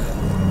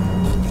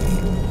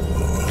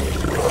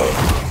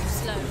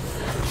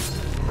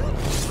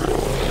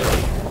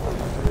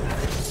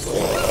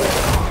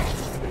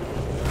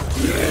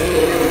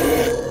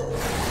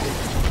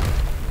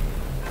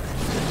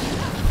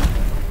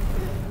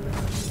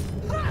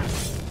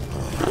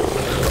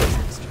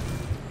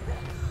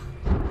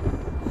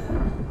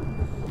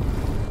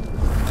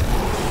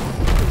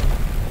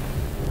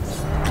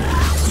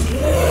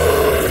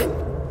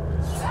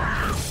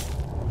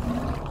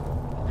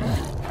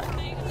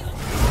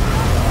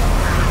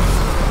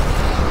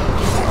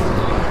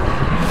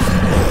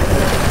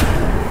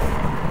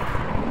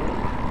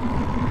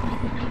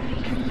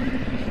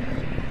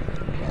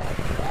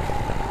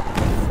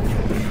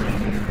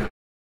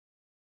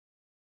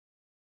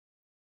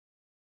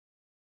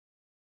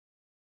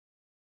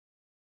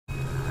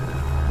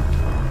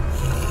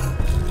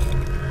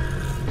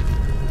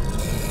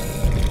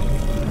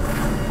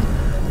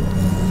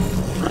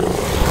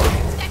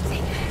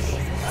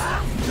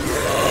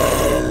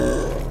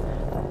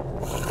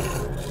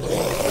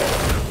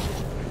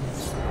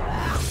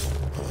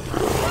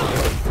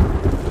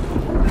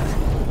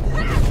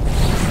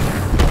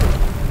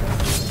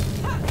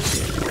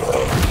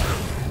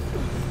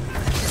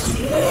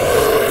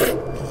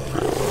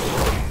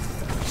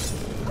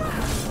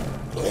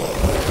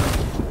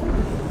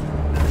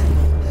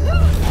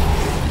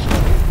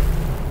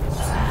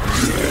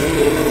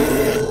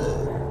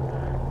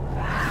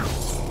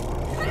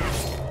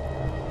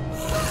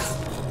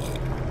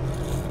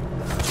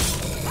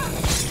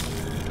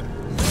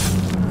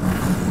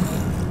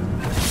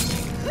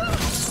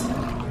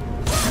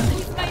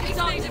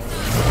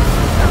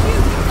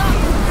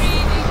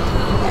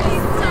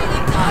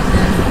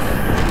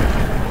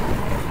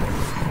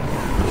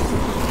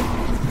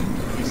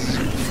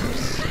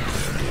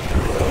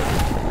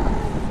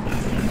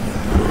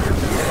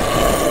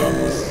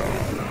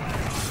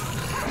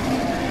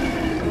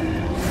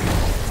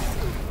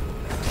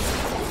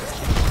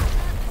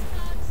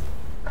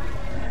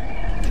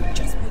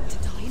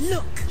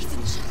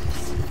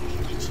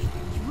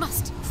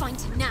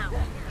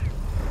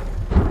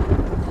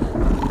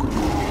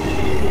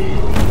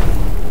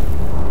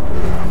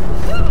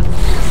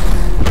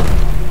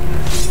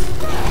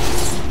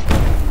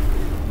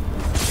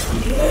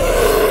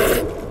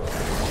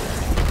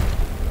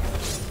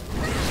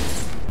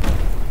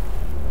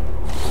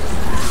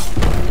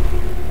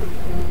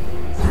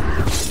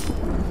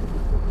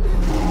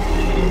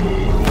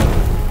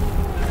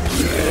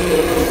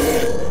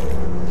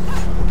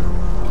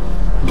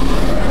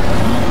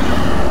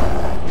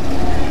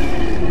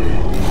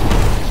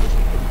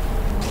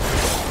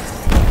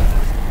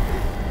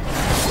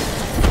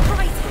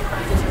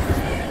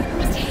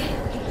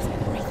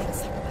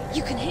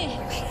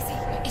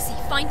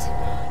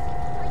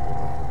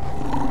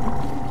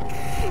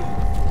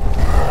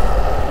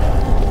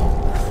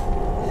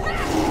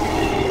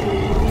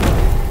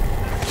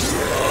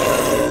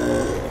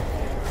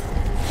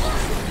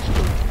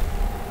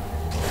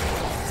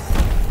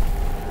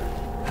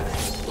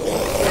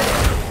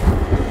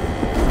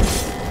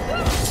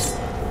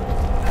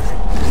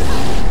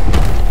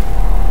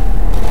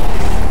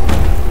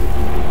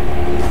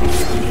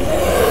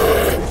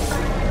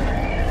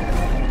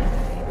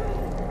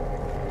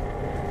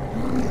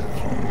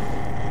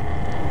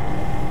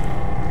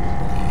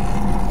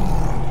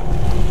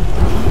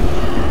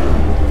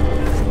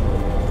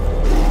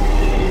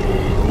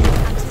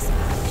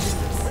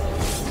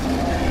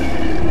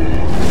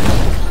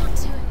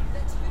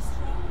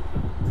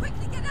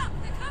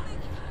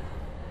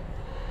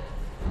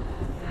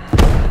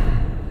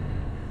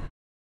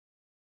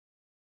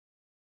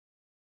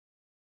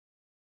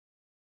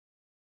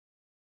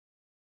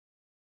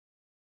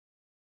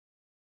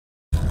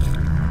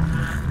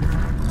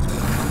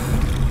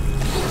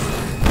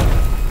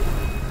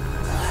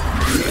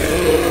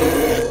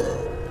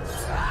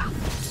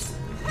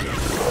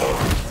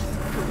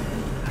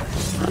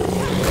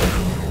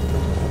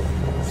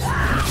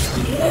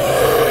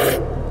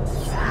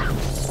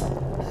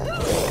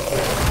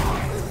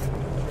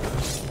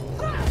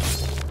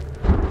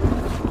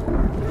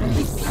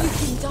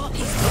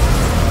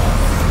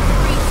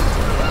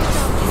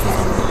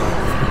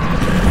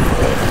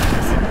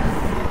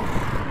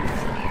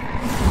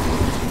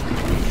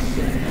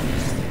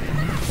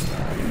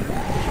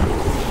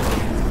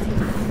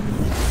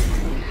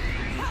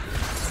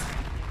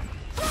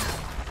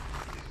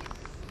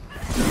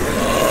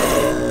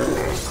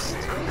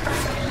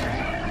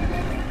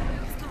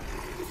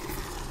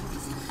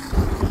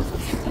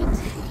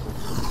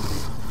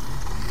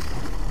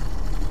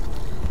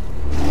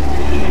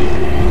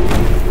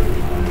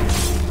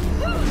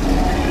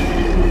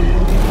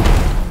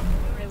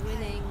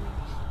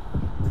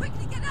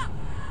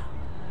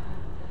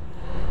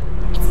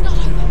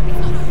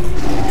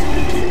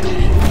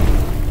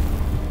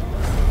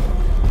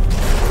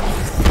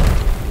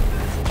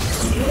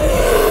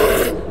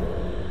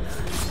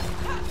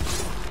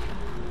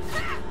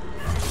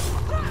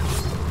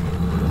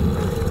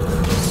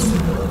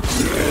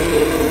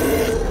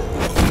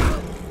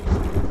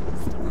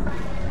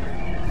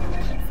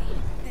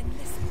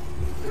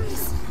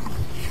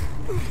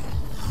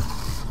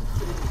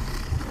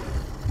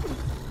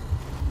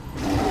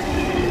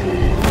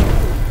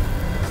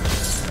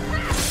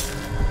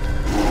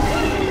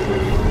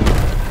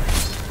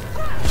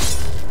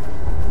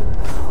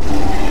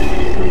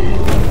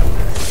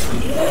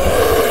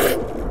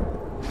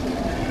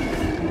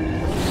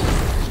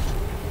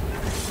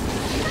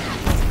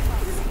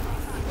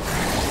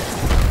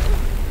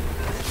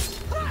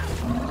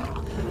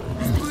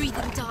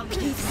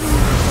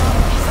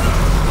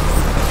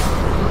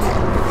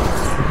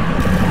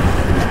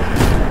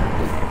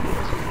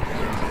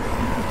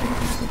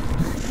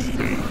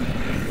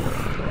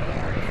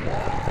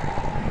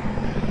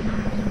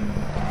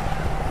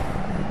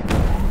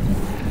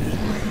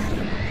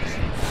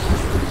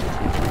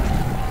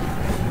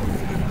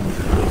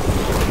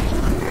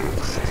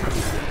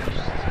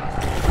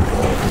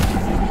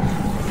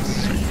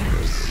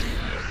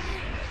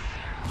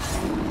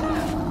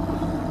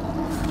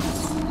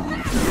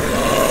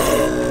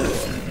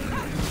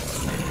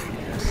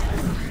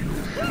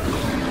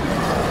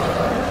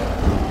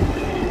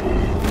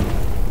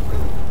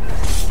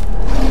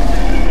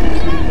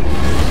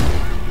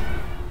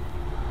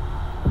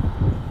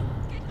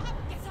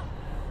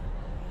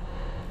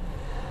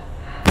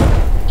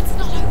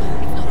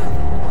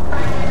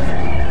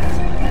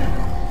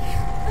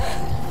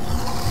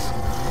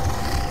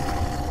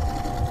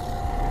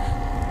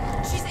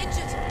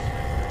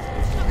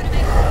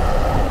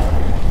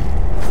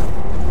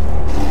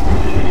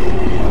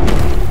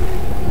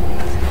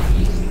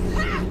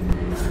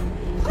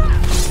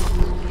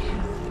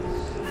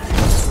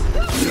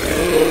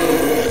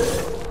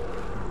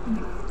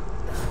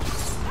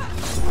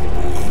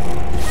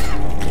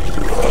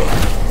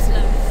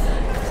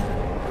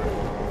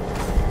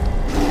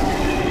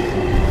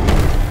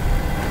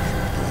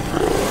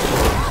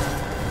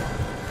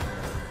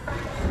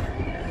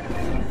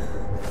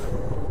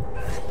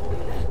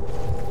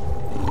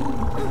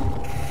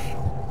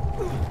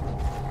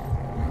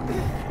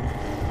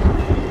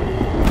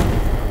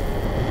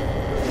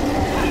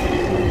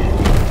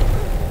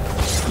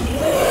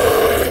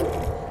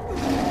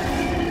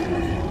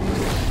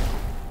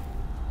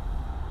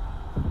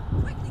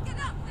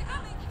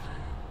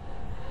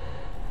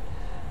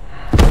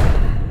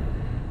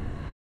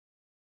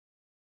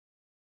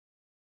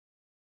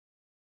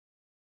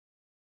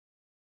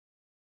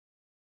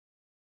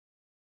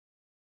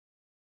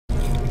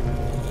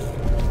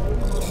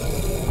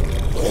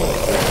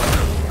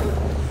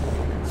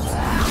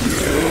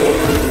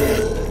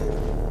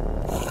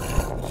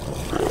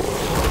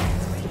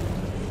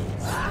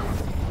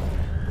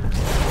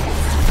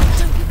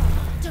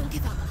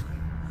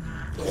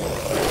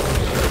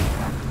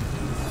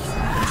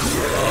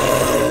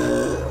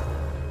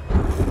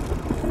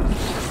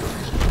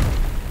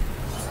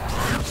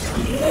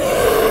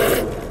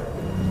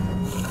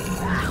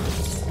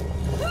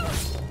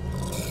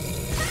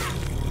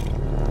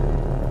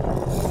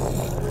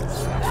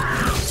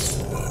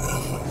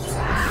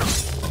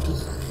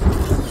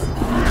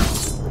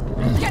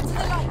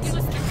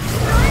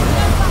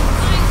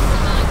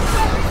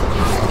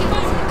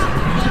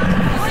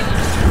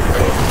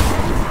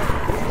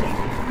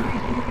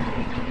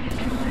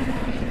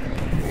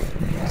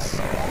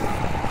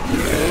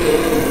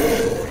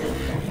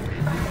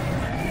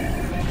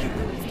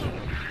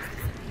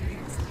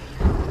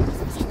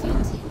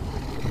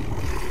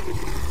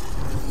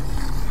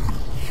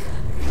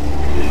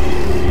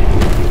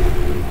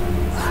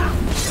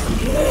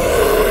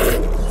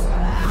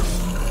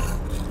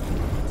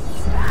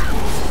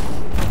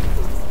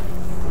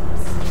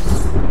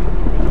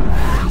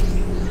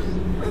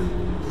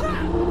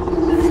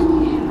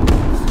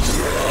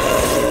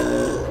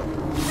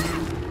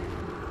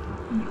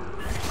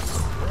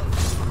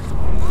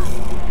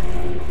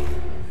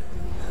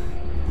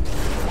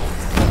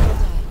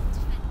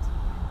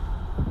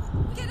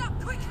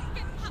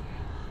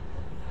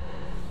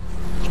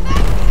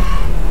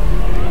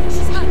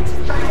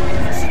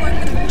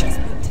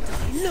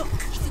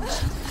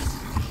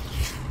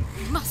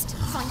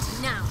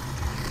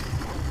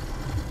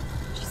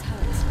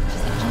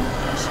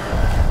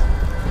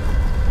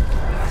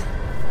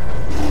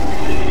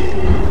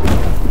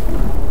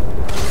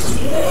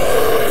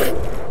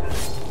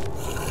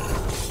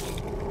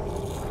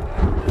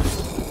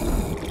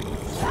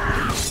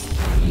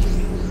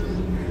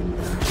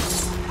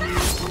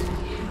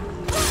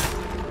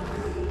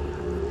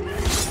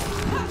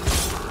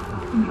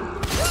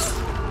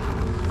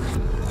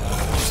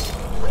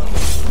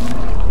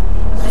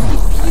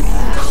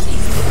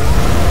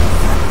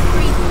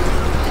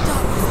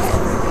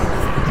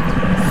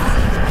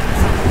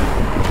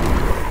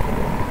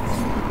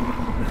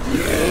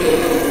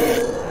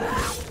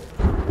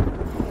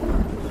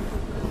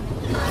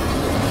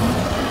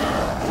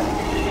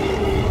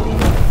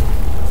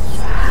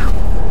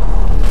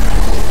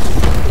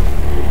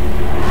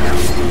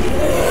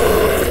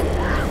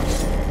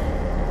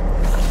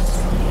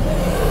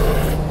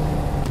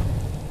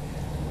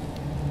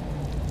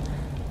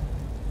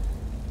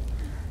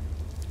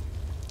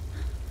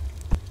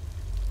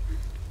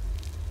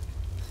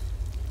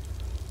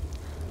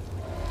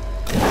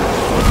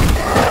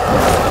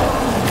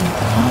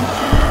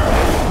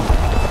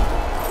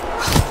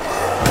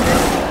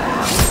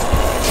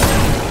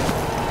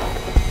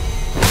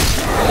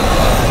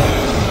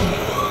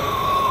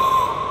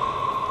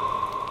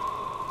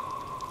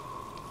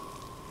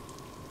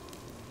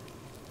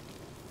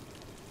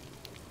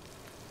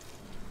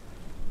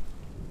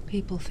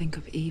 People think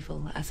of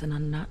evil as an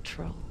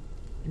unnatural,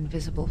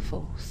 invisible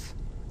force,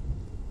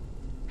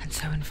 and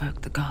so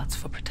invoke the gods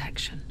for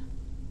protection.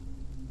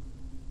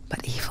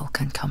 But evil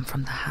can come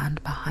from the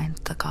hand behind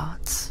the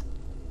gods.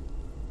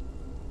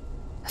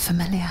 A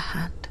familiar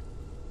hand,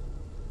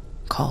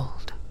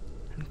 cold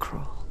and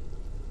cruel.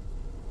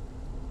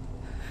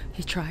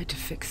 He tried to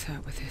fix her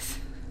with his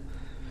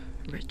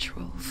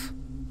rituals,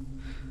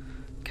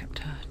 kept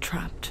her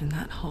trapped in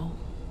that hole.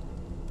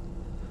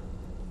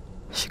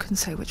 She couldn't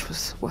say which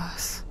was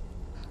worse.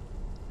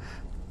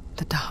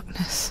 The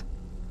darkness,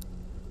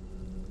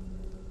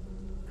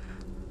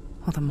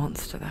 or the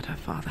monster that her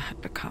father had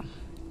become.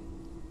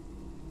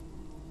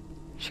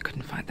 She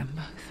couldn't fight them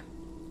both.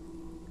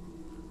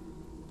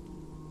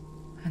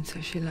 And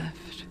so she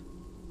left,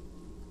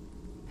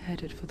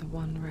 headed for the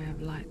one ray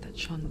of light that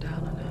shone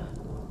down on her.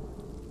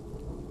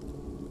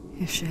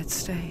 If she had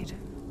stayed,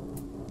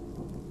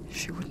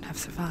 she wouldn't have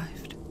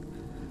survived.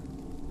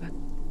 But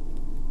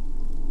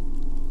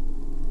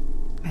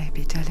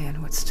maybe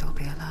Dillian would still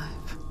be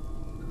alive.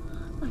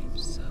 I'm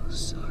so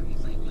sorry,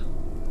 my love.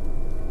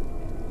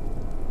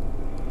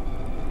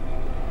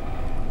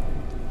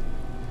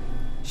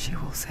 She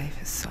will save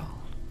his soul,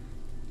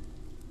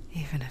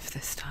 even if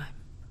this time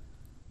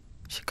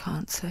she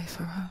can't save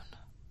her own.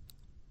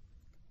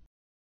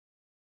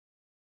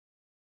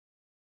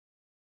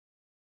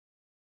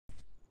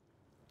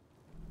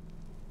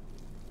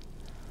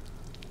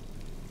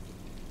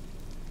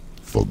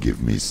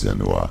 Forgive me,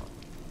 Senua.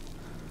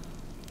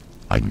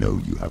 I know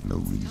you have no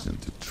reason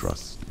to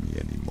trust me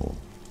anymore.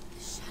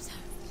 Shadow,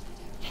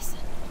 listen.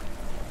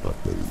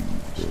 But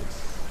believe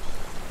this.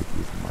 It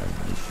was my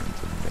mission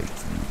to make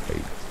you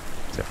hate.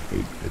 To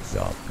hate the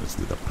darkness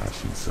with a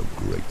passion so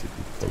great it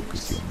would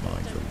focus your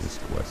mind on this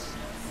quest.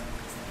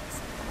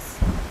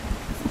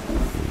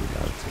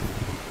 Without it,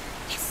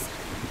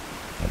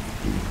 and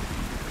doomed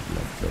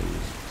like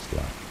those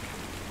slack.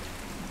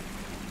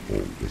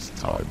 All this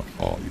time,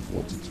 I've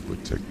wanted to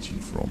protect you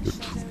from the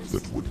truth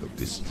that would have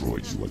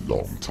destroyed you a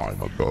long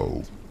time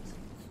ago.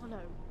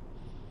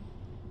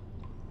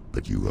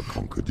 But you have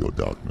conquered your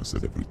darkness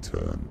at every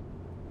turn.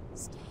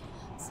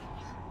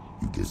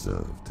 You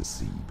deserve to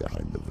see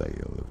behind the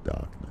veil of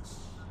darkness.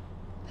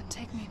 Then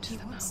take me to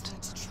the mountain.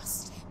 To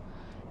trust him.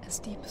 As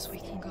deep as we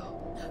can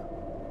go.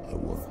 I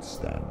won't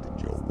stand in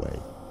your way.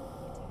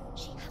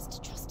 She has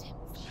to trust him.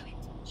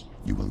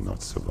 You will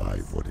not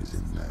survive what is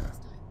in there.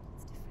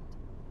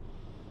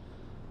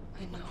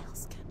 I know. What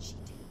else can she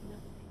do?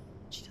 Nothing.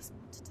 She doesn't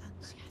want to turn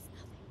back. She has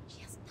nothing.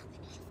 She has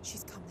nothing left.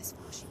 She's come this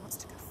far. She wants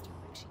to go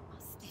forward. She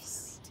must.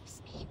 This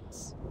is it.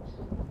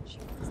 She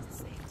wants to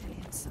save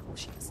Dillian's soul.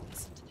 She must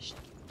listen to the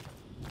shaking.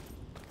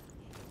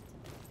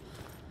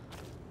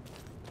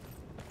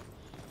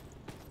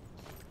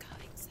 Keep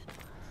going,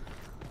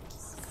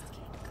 Senuas.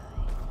 Keep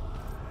going.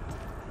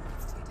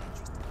 It's too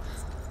dangerous to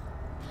listen.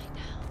 Lie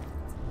down.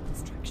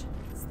 Distraction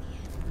is the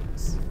end.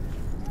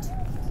 Too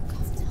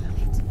long to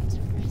hide, to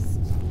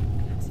rest.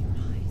 Close your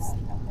eyes.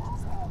 Just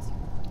close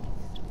your eyes.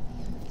 It'll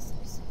be over so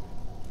soon.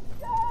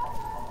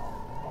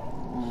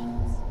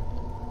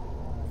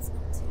 It's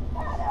not too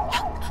late.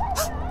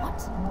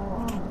 What?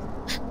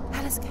 Okay.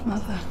 Alice, go.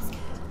 Mother,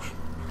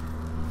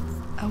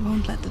 I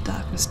won't let the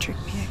darkness trick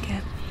me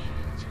again.